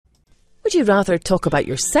Would you rather talk about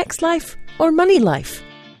your sex life or money life?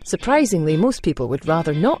 Surprisingly, most people would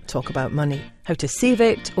rather not talk about money, how to save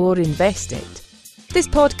it or invest it. This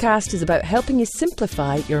podcast is about helping you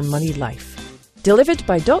simplify your money life. Delivered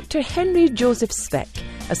by Dr. Henry Joseph Speck.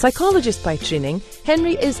 A psychologist by training,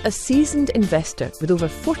 Henry is a seasoned investor with over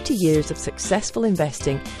 40 years of successful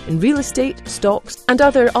investing in real estate, stocks and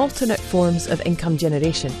other alternate forms of income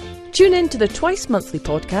generation. Tune in to the twice-monthly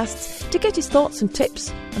podcasts to get his thoughts and tips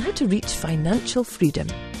on how to reach financial freedom.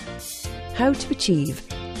 How to achieve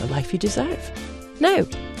the life you deserve. Now,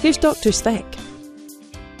 here's Dr. Speck.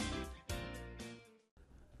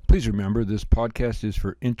 Please remember, this podcast is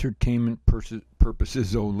for entertainment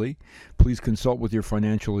purposes only. Please consult with your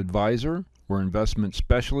financial advisor or investment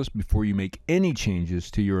specialist before you make any changes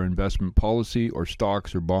to your investment policy or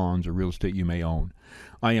stocks or bonds or real estate you may own.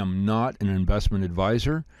 I am not an investment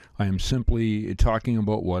advisor. I am simply talking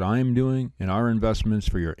about what I am doing in our investments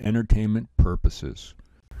for your entertainment purposes.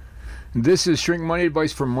 This is Shrink Money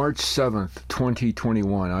Advice for March 7th,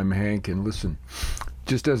 2021. I'm Hank, and listen,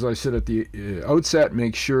 just as I said at the outset,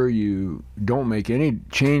 make sure you don't make any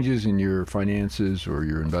changes in your finances or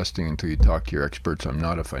your investing until you talk to your experts. I'm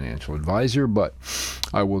not a financial advisor, but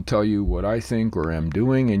I will tell you what I think or am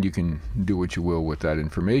doing, and you can do what you will with that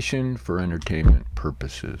information for entertainment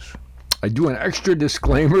purposes. I do an extra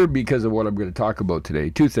disclaimer because of what I'm going to talk about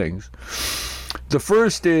today. Two things. The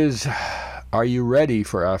first is, are you ready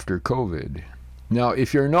for after COVID? Now,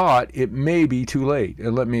 if you're not, it may be too late,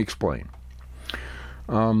 and let me explain.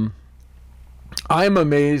 I'm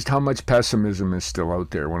amazed how much pessimism is still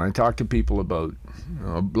out there. When I talk to people about,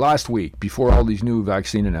 last week, before all these new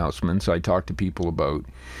vaccine announcements, I talked to people about,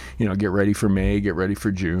 get ready for May, get ready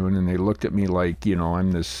for June, and they looked at me like,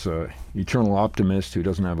 I'm this eternal optimist who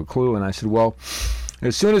doesn't have a clue, and I said, well,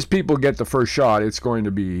 as soon as people get the first shot, it's going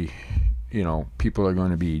to be, people are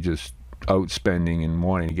going to be just out spending and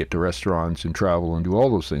wanting to get to restaurants and travel and do all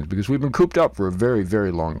those things, because we've been cooped up for a very,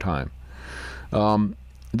 very long time.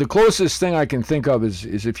 The closest thing I can think of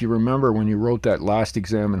is if you remember when you wrote that last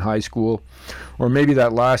exam in high school, or maybe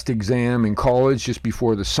that last exam in college just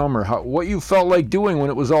before the summer, what you felt like doing when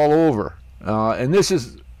it was all over. And this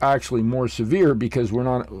is actually more severe because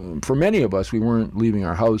for many of us, we weren't leaving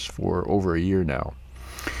our house for over a year now.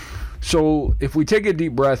 So if we take a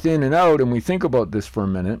deep breath in and out and we think about this for a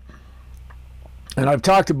minute, and I've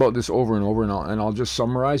talked about this over and over, and I'll just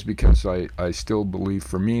summarize because I still believe,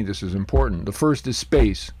 for me, this is important. The first is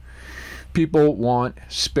space. People want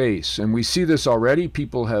space, and we see this already.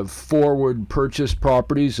 People have forward purchased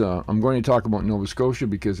properties. I'm going to talk about Nova Scotia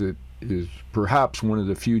because it is perhaps one of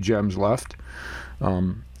the few gems left.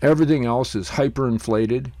 Everything else is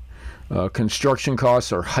hyperinflated. Construction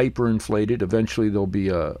costs are hyperinflated. Eventually, there'll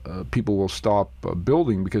be people will stop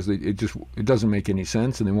building because it doesn't make any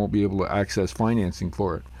sense, and they won't be able to access financing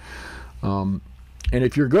for it. And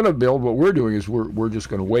if you're going to build, what we're doing is we're just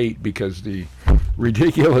going to wait, because the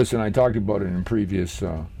ridiculous, and I talked about it in previous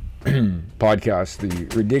podcasts,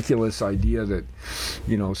 the ridiculous idea that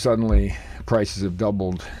suddenly prices have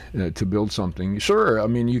doubled to build something. Sure, I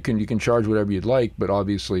mean you can charge whatever you'd like, but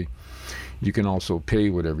obviously you can also pay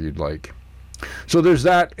whatever you'd like. So there's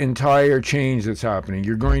that entire change that's happening.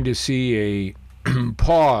 You're going to see a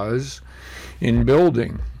pause in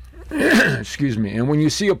building. Excuse me. And when you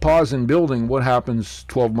see a pause in building, what happens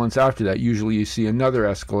 12 months after that? Usually you see another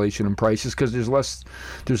escalation in prices because there's less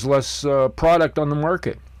product on the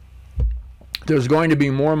market. There's going to be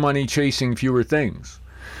more money chasing fewer things,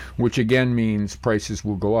 which again means prices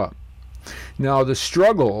will go up. Now, the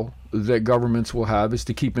struggle that governments will have is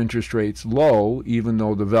to keep interest rates low, even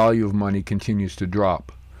though the value of money continues to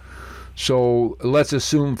drop. So let's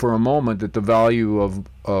assume for a moment that the value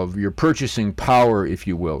of your purchasing power, if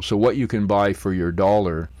you will, so what you can buy for your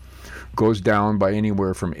dollar, goes down by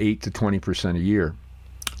anywhere from 8 to 20% a year.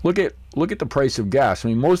 Look at the price of gas. I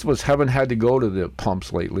mean, most of us haven't had to go to the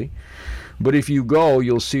pumps lately. But if you go,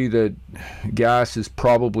 you'll see that gas is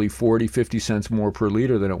probably 40, 50 cents more per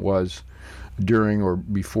liter than it was during or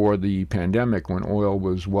before the pandemic, when oil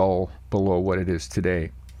was well below what it is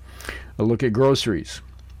today. Look at groceries.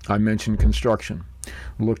 I mentioned construction.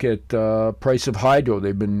 Look at price of hydro.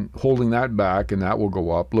 They've been holding that back, and that will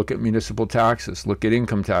go up. Look at municipal taxes. Look at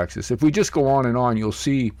income taxes. If we just go on, you'll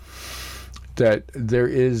see that there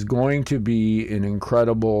is going to be an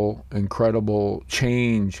incredible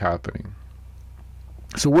change happening.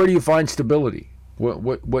 So where do you find stability?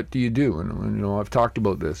 What do you do? And I've talked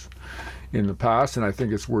about this in the past, and I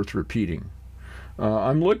think it's worth repeating.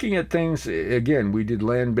 I'm looking at things, again, we did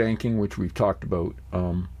land banking, which we've talked about.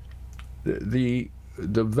 The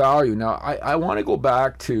the value. Now, I want to go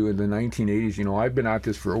back to the 1980s. You know, I've been at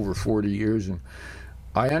this for over 40 years, and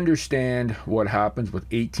I understand what happens with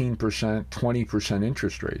 18%, 20%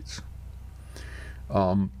 interest rates.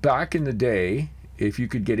 Back in the day, if you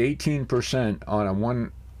could get 18% on a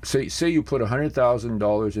one, say you put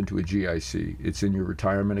 $100,000 into a GIC, it's in your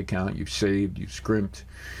retirement account, you've saved, you've scrimped.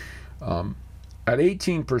 At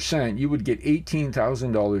 18%, you would get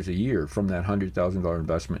 $18,000 a year from that $100,000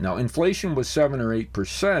 investment. Now, inflation was 7 or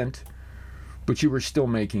 8%, but you were still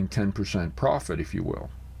making 10% profit, if you will.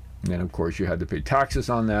 And then, of course, you had to pay taxes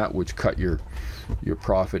on that, which cut your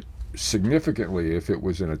profit significantly if it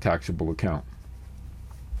was in a taxable account.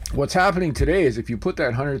 What's happening today is if you put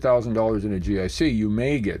that $100,000 in a GIC, you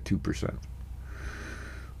may get 2%.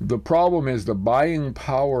 The problem is the buying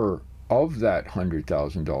power of that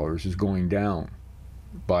 $100,000 is going down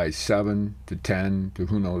by 7 to 10 to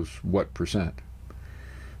who knows what percent.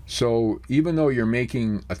 So even though you're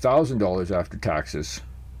making $1,000 after taxes,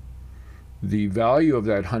 the value of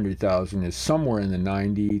that $100,000 is somewhere in the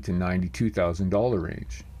 $90,000 to $92,000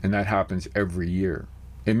 range, and that happens every year.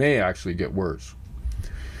 It may actually get worse.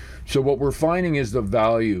 So what we're finding is the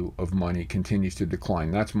value of money continues to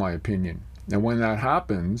decline. That's my opinion. And when that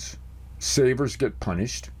happens, savers get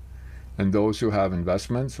punished, and those who have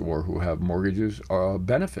investments or who have mortgages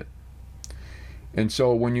benefit. And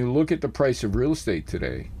so when you look at the price of real estate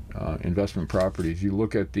today, investment properties, you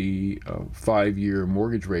look at the 5-year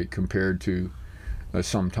mortgage rate compared to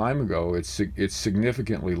some time ago, it's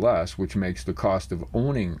significantly less, which makes the cost of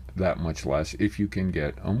owning that much less if you can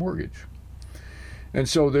get a mortgage. And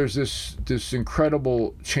so there's this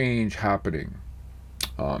incredible change happening.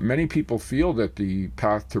 Many people feel that the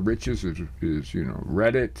path to riches is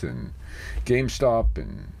Reddit and GameStop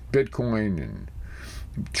and Bitcoin and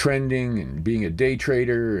trending and being a day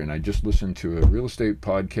trader. And I just listened to a real estate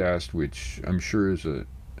podcast, which I'm sure is a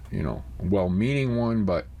well-meaning one,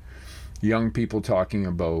 but young people talking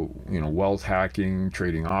about wealth hacking,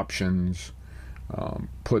 trading options,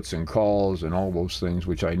 puts and calls, and all those things,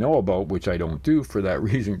 which I know about, which I don't do for that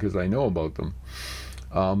reason because I know about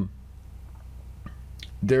them.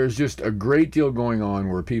 There's just a great deal going on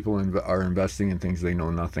where people are investing in things they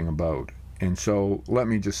know nothing about. And so let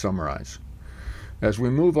me just summarize. As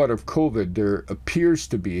we move out of COVID, there appears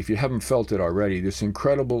to be, if you haven't felt it already, this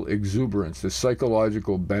incredible exuberance, this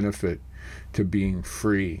psychological benefit to being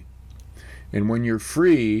free. And when you're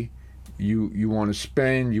free, you want to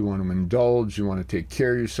spend, you want to indulge, you want to take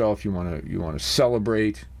care of yourself, you want to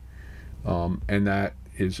celebrate, and that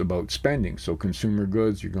is about spending. So consumer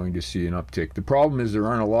goods, you're going to see an uptick. The problem is there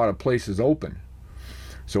aren't a lot of places open.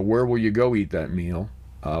 So where will you go eat that meal?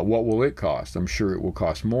 What will it cost? I'm sure it will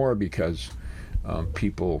cost more because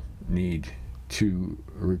people need to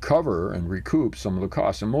recover and recoup some of the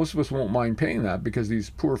costs. And most of us won't mind paying that because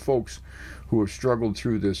these poor folks who have struggled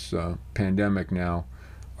through this pandemic now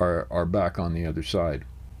are back on the other side.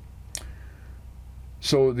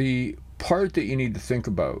 So the part that you need to think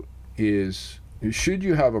about is, should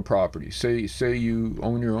you have a property, say you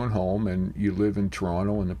own your own home and you live in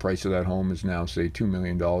Toronto and the price of that home is now, say, $2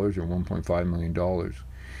 million or $1.5 million.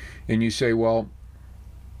 And you say, well,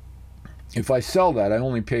 if I sell that, I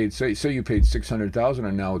only paid, say you paid $600,000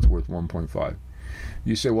 and now it's worth 1.5.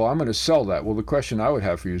 You say, well, I'm going to sell that. Well, the question I would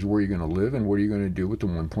have for you is, where are you going to live and what are you going to do with the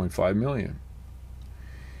 1.5 million?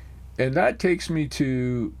 And that takes me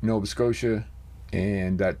to Nova Scotia,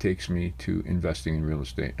 and that takes me to investing in real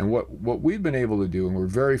estate. And what we've been able to do, and we're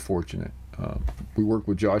very fortunate, we work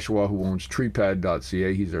with Joshua, who owns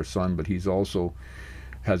treepad.ca. He's our son, but he's also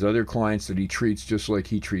has other clients that he treats just like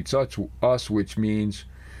he treats us, which means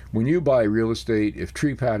when you buy real estate, if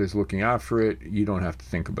TreePad is looking after it, you don't have to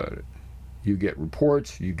think about it. You get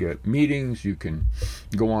reports, you get meetings, you can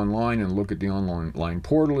go online and look at the online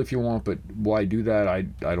portal if you want, but why do that? I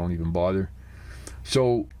don't even bother.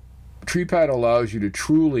 So TreePad allows you to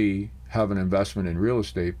truly have an investment in real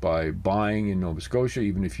estate by buying in Nova Scotia,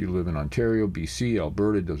 even if you live in Ontario, BC,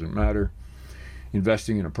 Alberta, doesn't matter,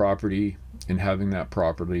 investing in a property and having that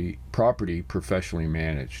property professionally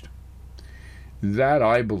managed. That,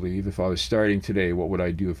 I believe, if I was starting today, what would I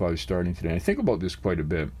do if I was starting today? And I think about this quite a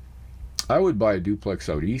bit. I would buy a duplex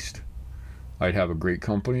out east. I'd have a great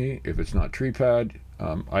company. If it's not TreePad,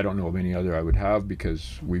 I don't know of any other I would have,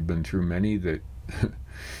 because we've been through many that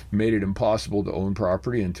made it impossible to own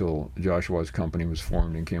property until Joshua's company was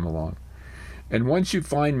formed and came along. And once you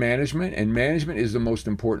find management, and management is the most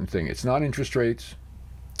important thing. It's not interest rates.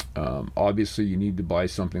 Obviously, you need to buy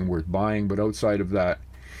something worth buying, but outside of that,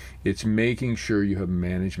 it's making sure you have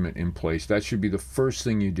management in place. That should be the first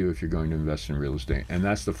thing you do if you're going to invest in real estate, and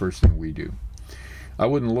that's the first thing we do. I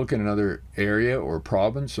wouldn't look at another area or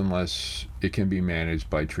province unless it can be managed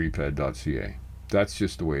by treeped.ca. That's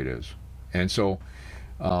just the way it is. And so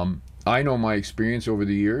I know my experience over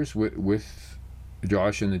the years with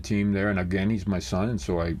Josh and the team there, and again, he's my son, and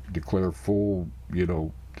so I declare full,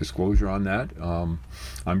 disclosure on that.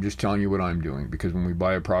 I'm just telling you what I'm doing, because when we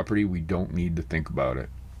buy a property, we don't need to think about it,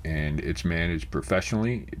 and it's managed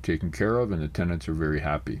professionally, taken care of, and the tenants are very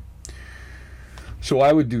happy. So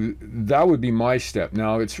that would be my step.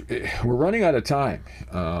 Now we're running out of time.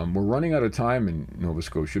 We're running out of time in Nova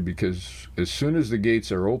Scotia, because as soon as the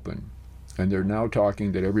gates are open, and they're now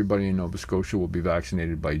talking that everybody in Nova Scotia will be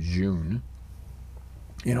vaccinated by June.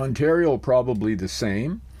 In Ontario, probably the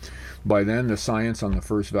same. By then, the science on the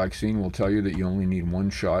first vaccine will tell you that you only need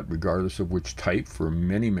one shot, regardless of which type, for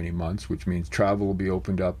many, many months, which means travel will be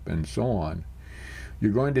opened up and so on.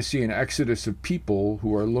 You're going to see an exodus of people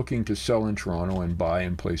who are looking to sell in Toronto and buy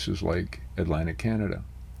in places like Atlantic Canada.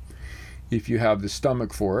 If you have the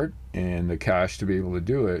stomach for it and the cash to be able to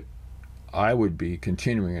do it, I would be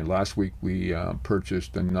continuing. And last week we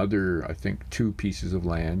purchased another, I think, 2 pieces of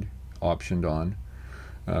land, optioned on,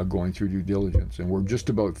 going through due diligence. And we're just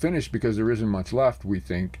about finished, because there isn't much left, we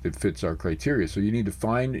think, that fits our criteria. So you need to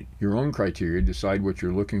find your own criteria, decide what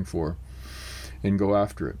you're looking for, and go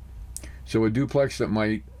after it. So a duplex that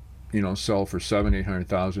might, sell for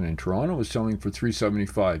 $700,000-800,000 in Toronto is selling for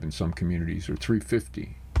 $375,000 in some communities, or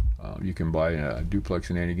 $350,000. You can buy a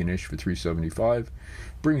duplex in Antigonish for $375,000,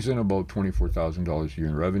 brings in about $24,000 a year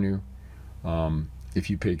in revenue. If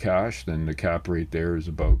you pay cash, then the cap rate there is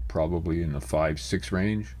about probably in the 5-6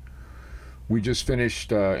 range. We just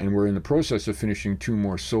finished, and we're in the process of finishing 2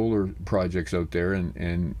 more solar projects out there,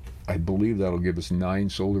 and I believe that'll give us 9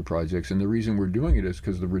 solar projects. And the reason we're doing it is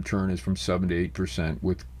because the return is from 7 to 8%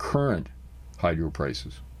 with current hydro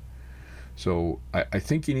prices. So I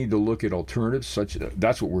think you need to look at alternatives.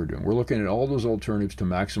 That's what we're doing. We're looking at all those alternatives to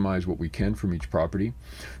maximize what we can from each property.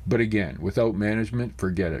 But again, without management,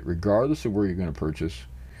 forget it. Regardless of where you're going to purchase,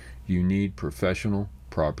 you need professional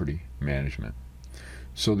property management.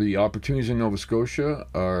 So the opportunities in Nova Scotia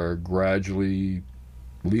are gradually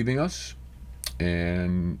leaving us,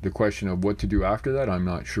 and the question of what to do after that, I'm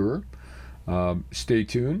not sure. Stay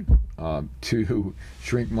tuned to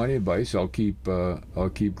Shrink Money Advice. I'll keep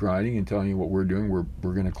grinding and telling you what we're doing.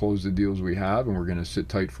 We're going to close the deals we have, and we're going to sit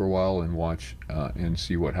tight for a while and watch and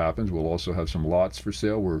see what happens. We'll also have some lots for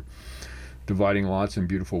sale. We're dividing lots in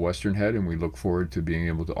beautiful Western Head, and we look forward to being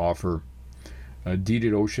able to offer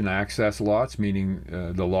deeded ocean access lots, meaning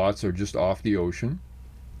the lots are just off the ocean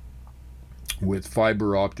with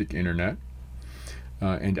fiber optic internet.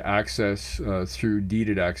 And access through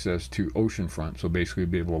deeded access to oceanfront. So basically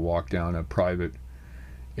be able to walk down a private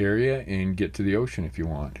area and get to the ocean if you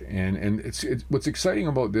want. And it's what's exciting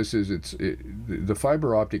about this is the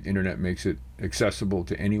fiber optic internet makes it accessible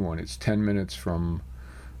to anyone. It's 10 minutes from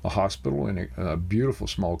a hospital in a beautiful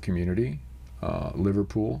small community,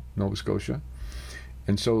 Liverpool, Nova Scotia.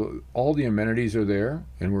 And so all the amenities are there,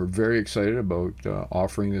 and we're very excited about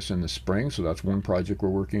offering this in the spring. So that's one project we're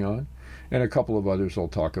working on, and a couple of others I'll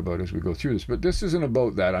talk about as we go through this. But this isn't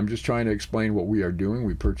about that. I'm just trying to explain what we are doing.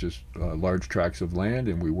 We purchase large tracts of land,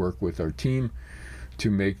 and we work with our team to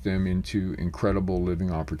make them into incredible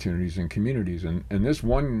living opportunities and communities. And this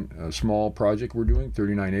one small project we're doing,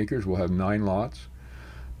 39 acres, we'll have 9 lots,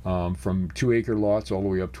 from 2-acre lots all the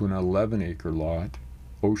way up to an 11-acre lot,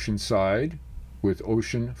 oceanside, with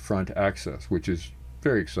oceanfront access, which is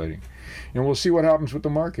very exciting. And we'll see what happens with the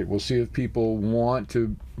market. We'll see if people want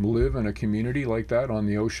to live in a community like that on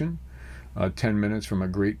the ocean, 10 minutes from a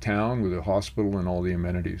great town with a hospital and all the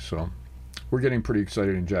amenities. So we're getting pretty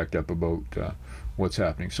excited and jacked up about what's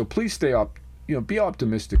happening. So please be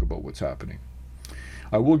optimistic about what's happening.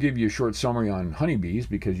 I will give you a short summary on honeybees,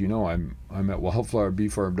 because I'm at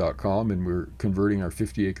wildflowerbeefarm.com, and we're converting our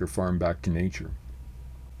 50-acre farm back to nature.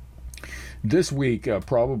 This week,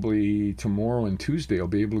 probably tomorrow and Tuesday, I'll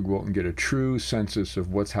be able to go out and get a true census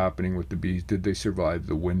of what's happening with the bees. Did they survive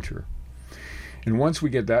the winter? And once we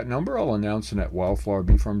get that number, I'll announce it at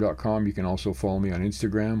wildflowerbeefarm.com. You can also follow me on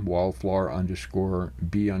Instagram,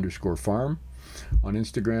 wildflower_bee_farm on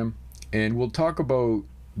Instagram. And we'll talk about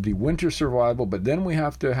the winter survival, but then we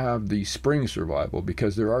have to have the spring survival,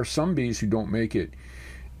 because there are some bees who don't make it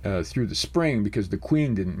through the spring because the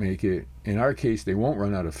queen didn't make it. In our case, they won't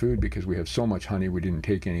run out of food because we have so much honey. We didn't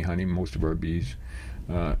take any honey. Most of our bees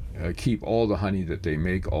keep all the honey that they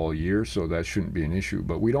make all year, so that shouldn't be an issue.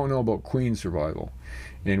 But we don't know about queen survival.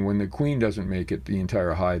 And when the queen doesn't make it, the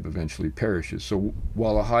entire hive eventually perishes. So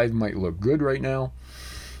while a hive might look good right now,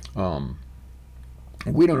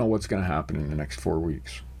 we don't know what's going to happen in the next 4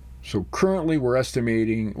 weeks. So currently we're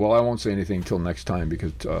estimating, well, I won't say anything until next time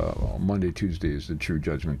because Monday, Tuesday is the true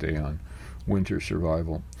judgment day on winter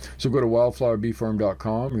survival. So go to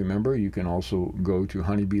wildflowerbeefarm.com. Remember, you can also go to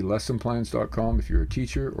honeybeelessonplans.com if you're a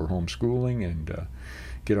teacher or homeschooling and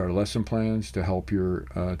get our lesson plans to help your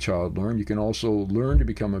child learn. You can also learn to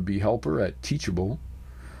become a bee helper at Teachable.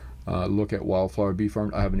 Look at Wildflower Bee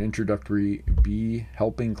Farm. I have an introductory bee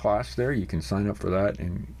helping class there. You can sign up for that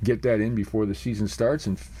and get that in before the season starts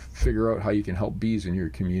and figure out how you can help bees in your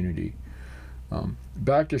community.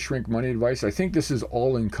 Back to shrink money advice. I think this is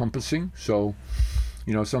all encompassing. So,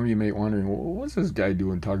 some of you may be wondering, well, what's this guy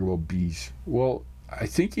doing talking about bees? Well, I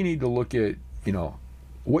think you need to look at,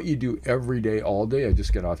 what you do every day, all day. I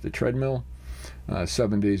just got off the treadmill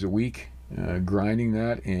 7 days a week. Grinding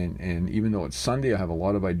that, and even though it's Sunday, I have a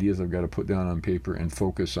lot of ideas I've got to put down on paper and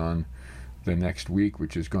focus on the next week,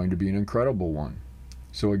 which is going to be an incredible one.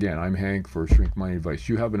 So again, I'm Hank for Shrink Money Advice.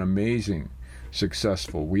 You have an amazing,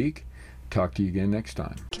 successful week. Talk to you again next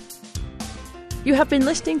time. You have been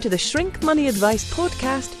listening to the Shrink Money Advice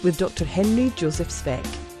podcast with Dr. Henry Joseph Speck.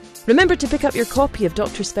 Remember to pick up your copy of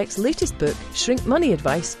Dr. Speck's latest book, Shrink Money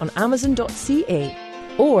Advice, on Amazon.ca.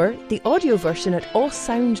 or the audio version at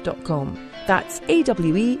awesound.com. That's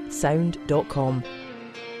awesound.com.